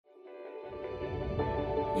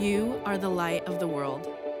You are the light of the world.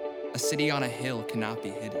 A city on a hill cannot be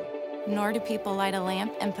hidden. Nor do people light a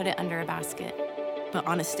lamp and put it under a basket, but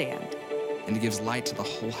on a stand. And it gives light to the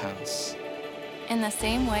whole house. In the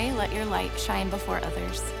same way, let your light shine before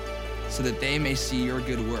others, so that they may see your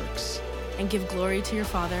good works and give glory to your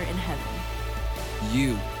Father in heaven.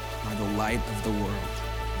 You are the light of the world.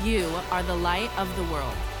 You are the light of the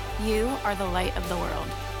world. You are the light of the world.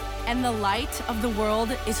 And the light of the world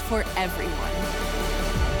is for everyone.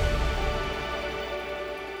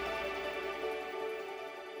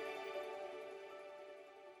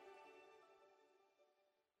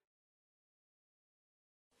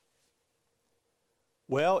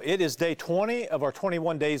 Well, it is day 20 of our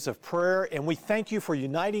 21 days of prayer, and we thank you for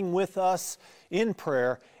uniting with us in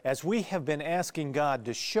prayer as we have been asking God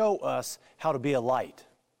to show us how to be a light.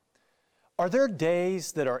 Are there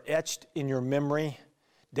days that are etched in your memory,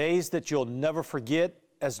 days that you'll never forget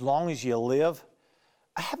as long as you live?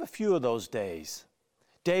 I have a few of those days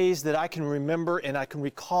that I can remember, and I can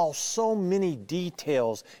recall so many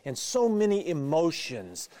details and so many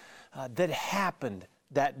emotions that happened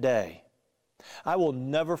that day. I will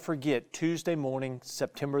never forget Tuesday morning,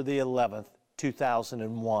 September the 11th,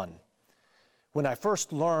 2001, when I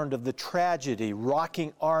first learned of the tragedy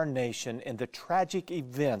rocking our nation and the tragic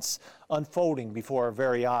events unfolding before our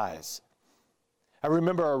very eyes. I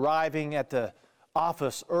remember arriving at the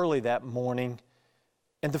office early that morning,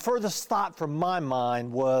 and the furthest thought from my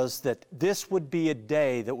mind was that this would be a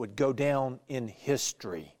day that would go down in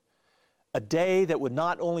history, a day that would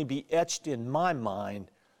not only be etched in my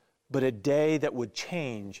mind, but a day that would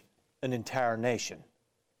change an entire nation.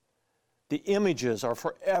 The images are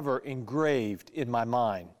forever engraved in my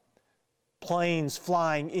mind. Planes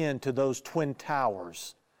flying into those twin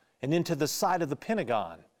towers and into the side of the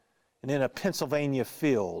Pentagon and in a Pennsylvania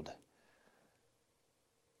field.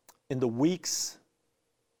 In the weeks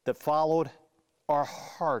that followed, our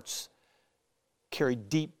hearts carried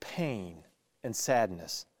deep pain and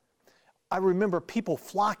sadness. I remember people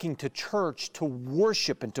flocking to church to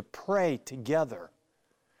worship and to pray together.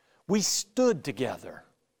 We stood together.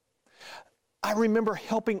 I remember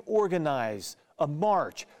helping organize a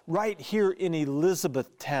march right here in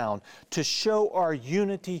Elizabethtown to show our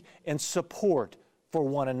unity and support for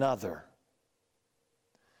one another.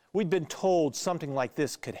 We'd been told something like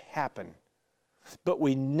this could happen, but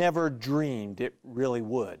we never dreamed it really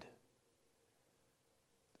would.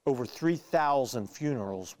 Over 3,000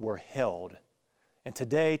 funerals were held. And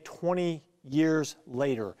today, 20 years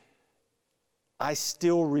later, I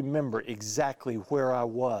still remember exactly where I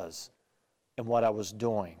was and what I was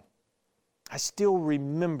doing. I still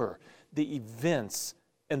remember the events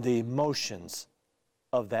and the emotions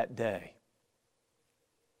of that day.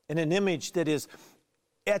 And an image that is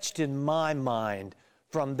etched in my mind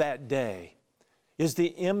from that day is the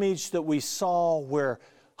image that we saw where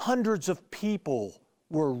hundreds of people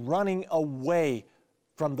were running away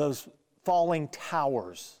from those falling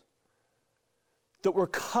towers that were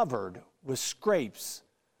covered with scrapes,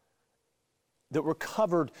 that were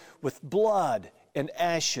covered with blood and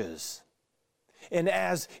ashes. And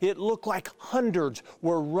as it looked like hundreds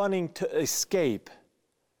were running to escape,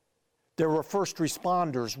 there were first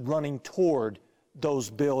responders running toward those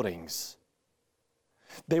buildings.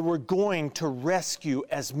 They were going to rescue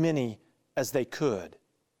as many as they could.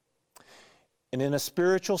 And in a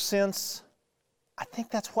spiritual sense, I think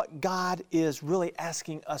that's what God is really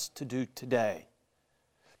asking us to do today.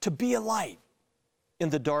 To be a light in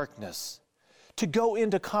the darkness. To go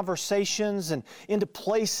into conversations and into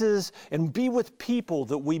places and be with people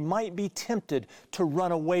that we might be tempted to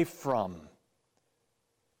run away from.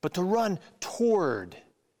 But to run toward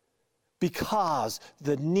because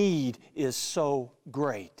the need is so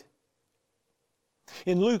great.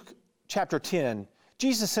 In Luke chapter 10,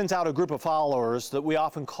 Jesus sends out a group of followers that we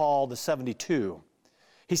often call the 72.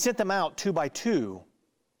 He sent them out 2 by 2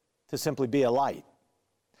 to simply be a light.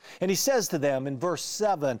 And he says to them in verse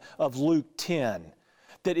 7 of Luke 10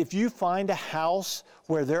 that if you find a house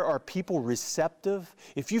where there are people receptive,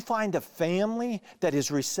 if you find a family that is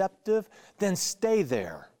receptive, then stay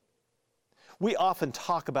there. We often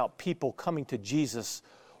talk about people coming to Jesus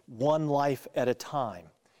one life at a time.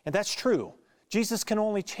 And that's true. Jesus can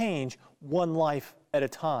only change one life at a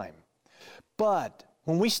time. But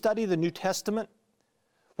when we study the New Testament,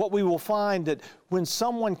 what we will find that when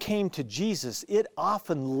someone came to Jesus, it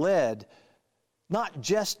often led not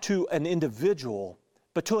just to an individual,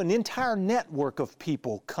 but to an entire network of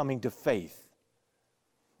people coming to faith.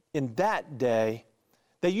 In that day,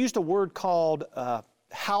 they used a word called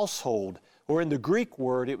household, or in the Greek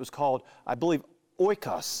word, it was called, I believe,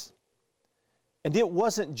 oikos. And it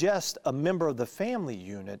wasn't just a member of the family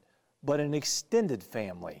unit, but an extended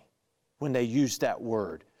family when they used that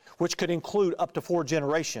word, which could include up to 4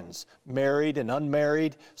 generations, married and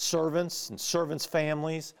unmarried, servants and servants'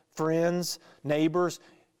 families, friends, neighbors,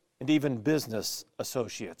 and even business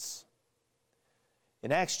associates.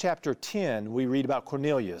 In Acts chapter 10, we read about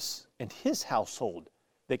Cornelius and his household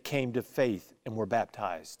that came to faith and were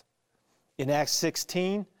baptized. In Acts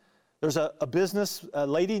 16, there's a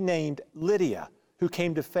lady named Lydia who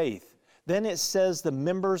came to faith. Then it says the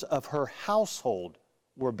members of her household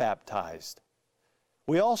were baptized.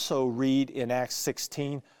 We also read in Acts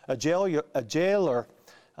 16 a jailer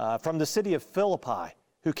from the city of Philippi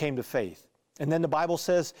who came to faith. And then the Bible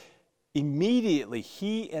says immediately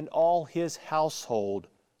he and all his household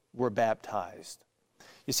were baptized.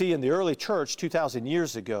 You see, in the early church 2,000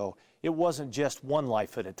 years ago, it wasn't just one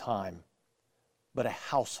life at a time, but a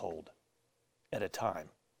household at a time.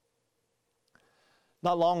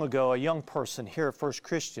 Not long ago, a young person here at First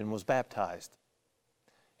Christian was baptized,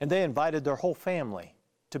 and they invited their whole family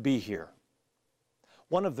to be here.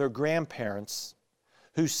 One of their grandparents,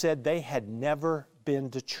 who said they had never been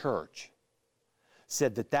to church,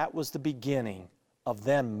 said that was the beginning of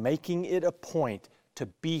them making it a point to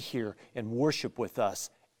be here and worship with us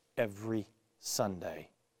every Sunday.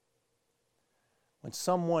 When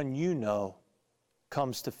someone you know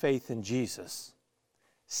comes to faith in Jesus,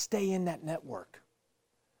 stay in that network,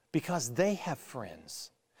 because they have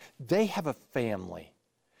friends, they have a family,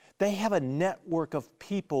 they have a network of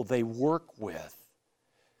people they work with.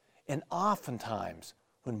 And oftentimes,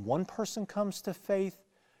 when one person comes to faith,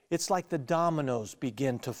 it's like the dominoes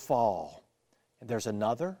begin to fall. And there's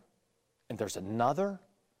another, and there's another,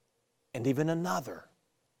 and even another.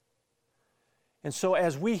 And so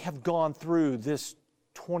as we have gone through this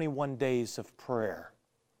 21 days of prayer,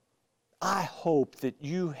 I hope that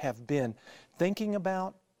you have been thinking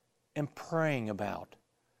about and praying about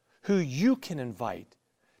who you can invite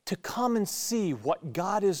to come and see what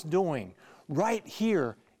God is doing right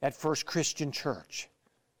here at First Christian Church.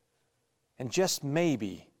 And just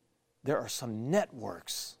maybe there are some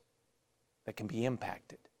networks that can be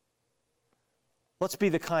impacted. Let's be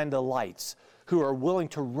the kind of lights who are willing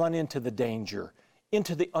to run into the danger,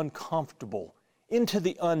 into the uncomfortable, into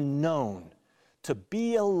the unknown, to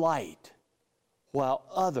be a light while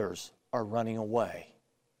others are running away,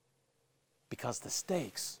 because the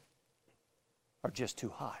stakes are just too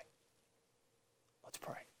high. Let's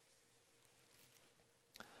pray.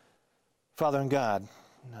 Father and God,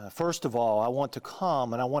 first of all, I want to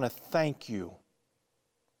come and I want to thank you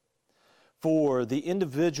for the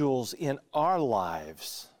individuals in our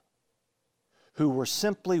lives who were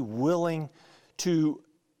simply willing to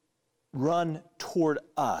run toward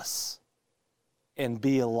us and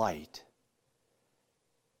be a light.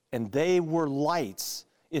 And they were lights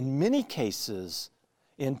in many cases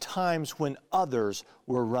in times when others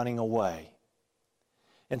were running away.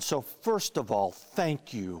 And so first of all,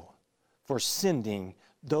 thank you for sending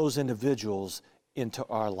those individuals into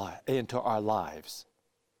our lives.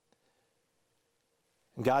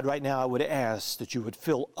 And God, right now I would ask that you would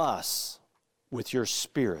fill us with your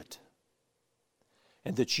Spirit,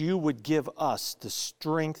 and that you would give us the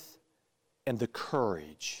strength and the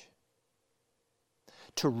courage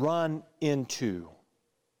to run into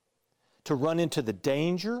the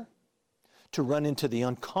danger, to run into the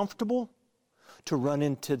uncomfortable, to run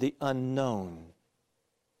into the unknown.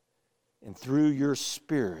 And through your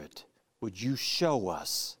Spirit, would you show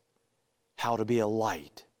us how to be a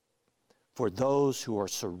light for those who are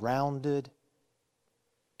surrounded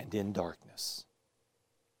and in darkness.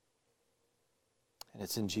 And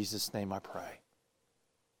it's in Jesus' name I pray.